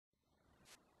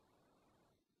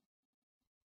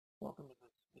Welcome to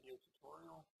this video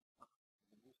tutorial on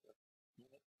the use of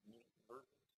unit and unit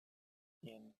conversions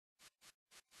in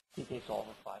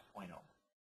TK-Solver 5.0.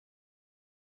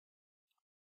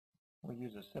 We'll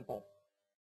use a simple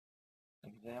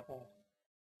example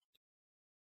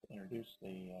to introduce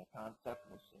the concept.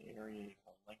 We'll say area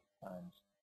equals length times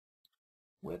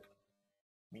width.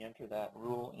 We enter that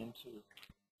rule into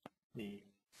the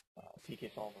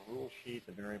TK-Solver rule sheet.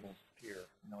 The variables appear.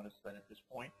 Notice that at this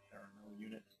point there are no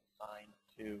units assigned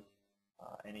to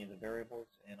any of the variables,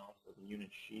 and also the unit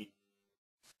sheet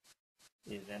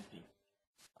is empty.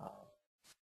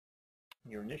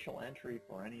 Your initial entry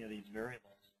for any of these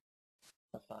variables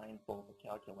assigns both a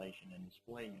calculation and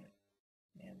display unit.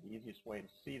 And the easiest way to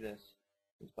see this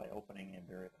is by opening a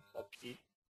variable subsheet.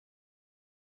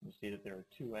 You see that there are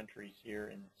two entries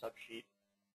here in the subsheet.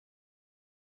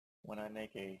 When I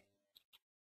make a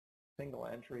single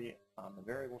entry on the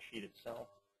variable sheet itself,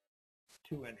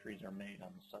 two entries are made on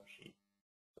the subsheet.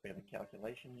 So we have a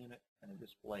calculation unit and a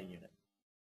display unit.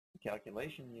 The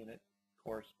calculation unit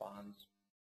corresponds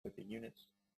with the units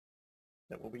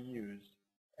that will be used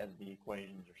as the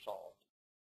equations are solved.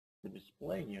 The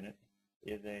display unit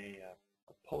is a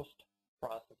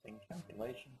post-processing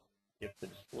calculation. If the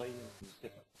display unit is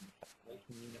different from the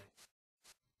calculation unit,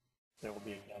 there will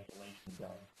be a calculation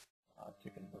done to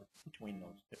convert between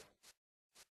those two.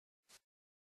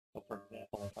 So for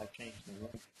example, if I change the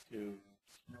length to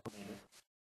millimeter,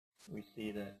 we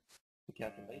see that the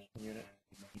calculation unit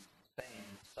remains the same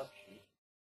in the subsheet,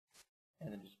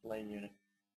 and the display unit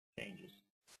changes.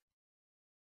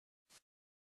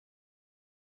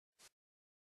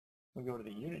 We go to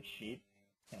the unit sheet,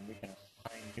 and we can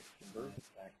assign unit conversion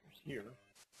factors here.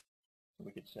 So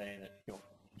we could say that to go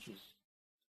from inches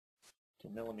to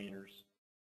millimeters,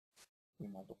 we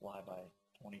multiply by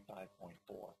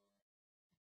 25.4.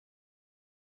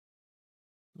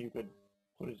 You could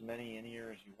put as many in here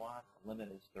as you want. The limit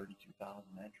is 32,000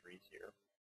 entries here.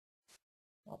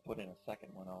 I'll put in a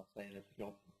second one. I'll say that to go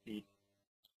from feet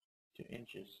to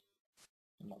inches,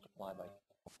 and multiply by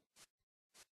 4.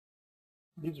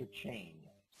 These are chained,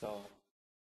 so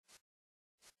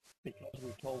because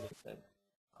we told it that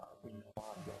we know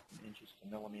how to go from inches to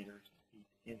millimeters and feet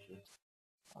to inches,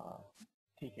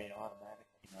 TK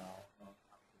automatically now knows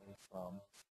how to go from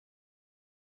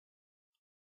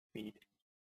feet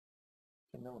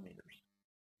to millimeters.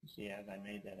 You see, as I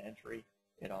made that entry,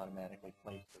 it automatically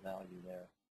placed the value there.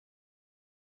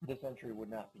 This entry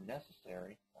would not be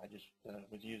necessary. I just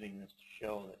was using this to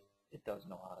show that it does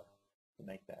know how to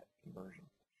make that conversion.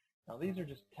 Now these are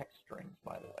just text strings,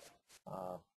 by the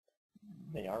way.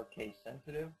 They are case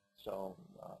sensitive, so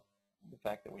the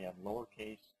fact that we have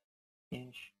lowercase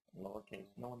inch, lowercase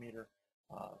millimeter,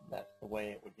 that's the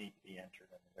way it would need to be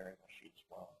entered in the variable sheet as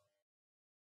well.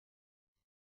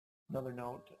 Another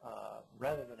note,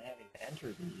 rather than having to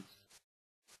enter these,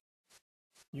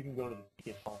 you can go to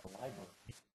the TK-Solver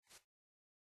library,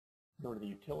 go to the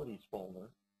Utilities folder,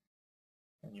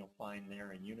 and you'll find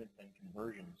there a Units and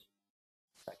Conversions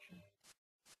section.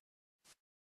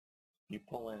 If you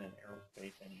pull in an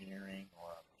aerospace engineering or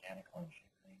a mechanical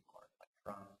engineering or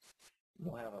electronics,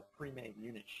 you'll have a pre-made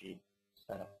unit sheet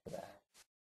set up for that.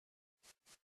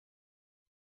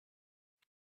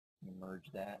 You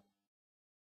merge that.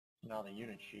 Now the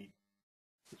unit sheet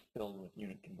is filled with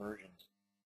unit conversions.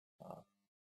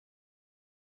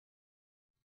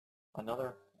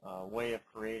 Another way of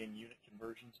creating unit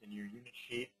conversions in your unit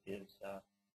sheet is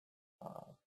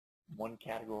one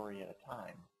category at a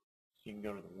time. So you can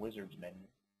go to the Wizards menu,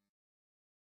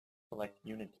 select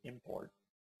Units Import,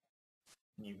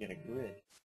 and you get a grid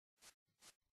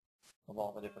of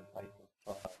all the different types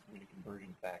of unit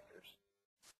conversion factors.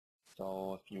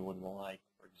 So if you would like,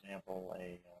 for example,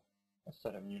 a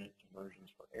set of unit conversions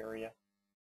for area,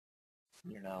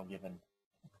 you're now given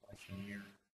a collection here.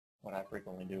 What I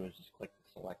frequently do is just click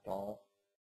the Select All.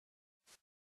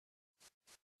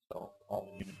 So all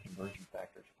the unit conversion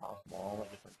factors possible, all the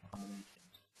different combinations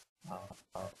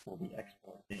will be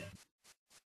exported in.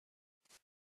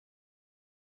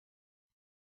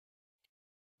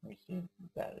 We see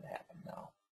that it happened now.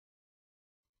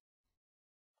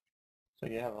 So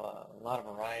you have a lot of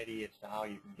variety as to how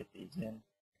you can get these in.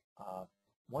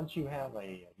 Once you have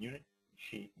a unit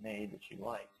sheet made that you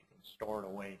like, you can store it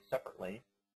away separately.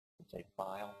 It's a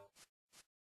File,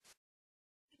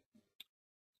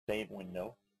 Save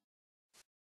window,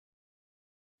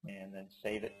 and then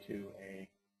save it to a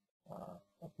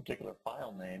particular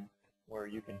file name where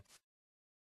you can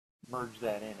merge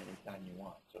that in anytime you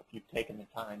want. So if you've taken the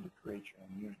time to create your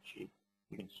own unit sheet,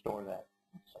 you can store that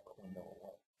in a separate window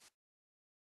away.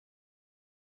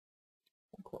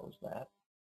 We'll close that.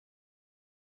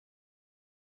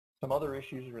 Some other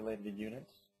issues related to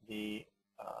units, the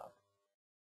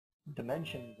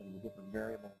dimensions and the different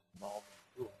variables involved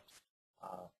in the rules,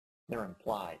 they're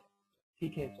implied.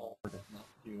 TK-Solver does not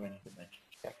do any dimension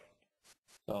checking.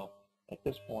 So at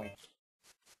this point,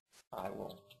 I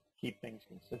will keep things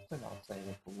consistent. I'll say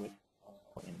that the width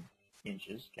is in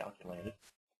inches calculated,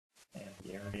 and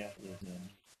the area is in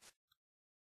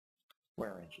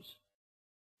square inches.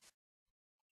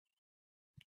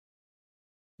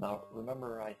 Now,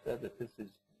 remember I said that this is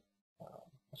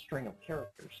a string of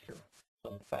characters here.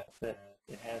 So the fact that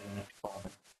it has an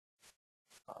exponent,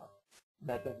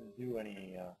 that doesn't do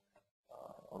any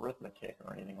arithmetic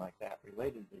or anything like that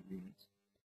related to units.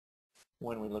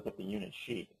 When we look at the unit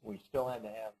sheet, we still had to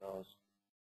have those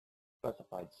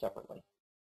specified separately.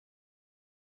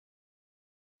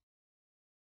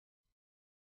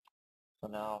 So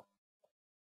now,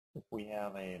 if we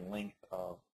have a length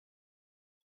of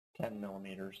 10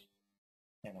 millimeters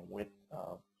and a width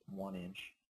of 1 inch,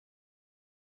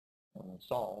 when we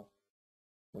solve,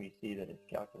 we see that it's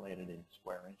calculated in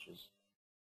square inches.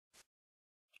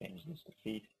 Change this to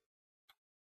feet.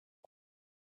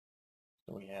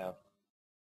 So we have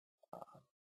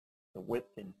the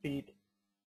width in feet,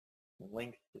 the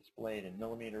length displayed in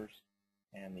millimeters,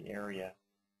 and the area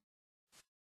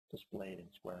displayed in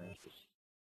square inches.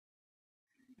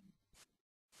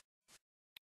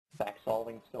 Back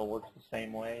solving still works the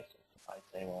same way. So if I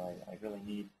say, well, I really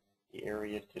need the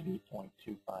area to be 0.25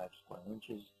 square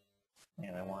inches,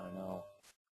 and I want to know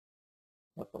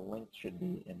what the length should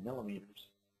be in millimeters,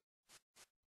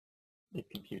 it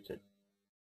computes it.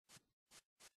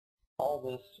 All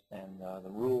this and the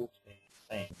rules stay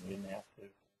the same. We didn't have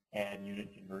to add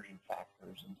unit conversion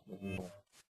factors into the rule.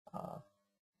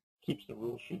 Keeps the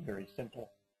rule sheet very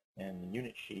simple, and the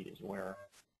unit sheet is where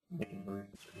the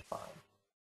conversions are defined.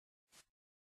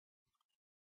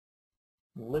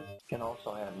 Lists can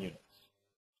also have units.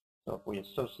 So if we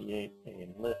associate a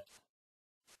list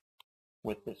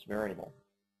with this variable,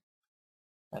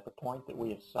 at the point that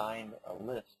we assigned a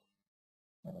list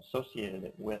and associated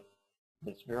it with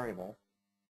this variable,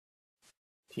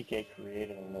 TK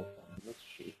created a list on the list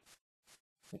sheet.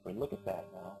 If we look at that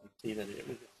now, we see that it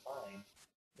was assigned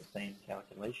the same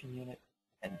calculation unit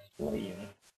and display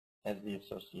unit as the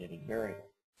associated variable.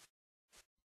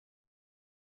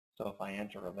 So if I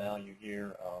enter a value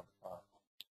here of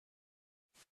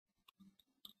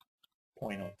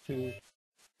 0.02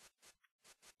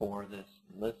 for this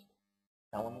list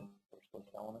element, first list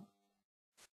element,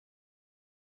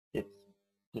 it's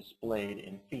displayed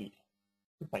in feet.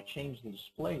 If I change the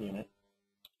display unit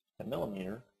to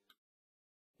millimeter,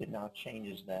 it now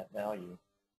changes that value.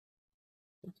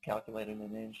 It's calculated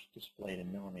in inch, displayed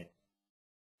in millimeter.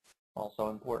 Also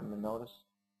important to notice,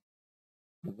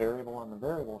 the variable on the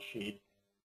variable sheet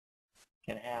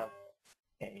can have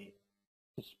a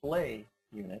display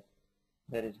unit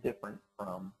that is different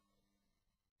from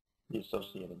the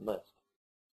associated list.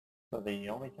 So the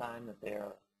only time that they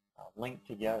are linked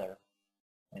together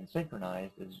and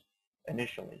synchronized is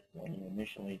initially, when you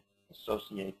initially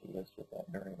associate the list with that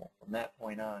variable. From that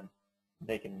point on,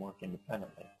 they can work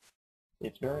independently.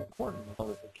 It's very important to know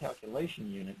that the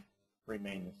calculation unit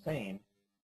remain the same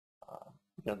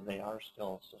because they are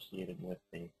still associated with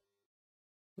the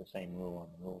same rule on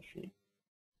the rule sheet.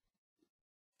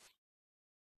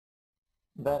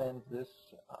 That ends this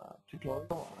tutorial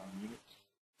on units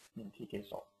in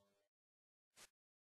TK-Solver.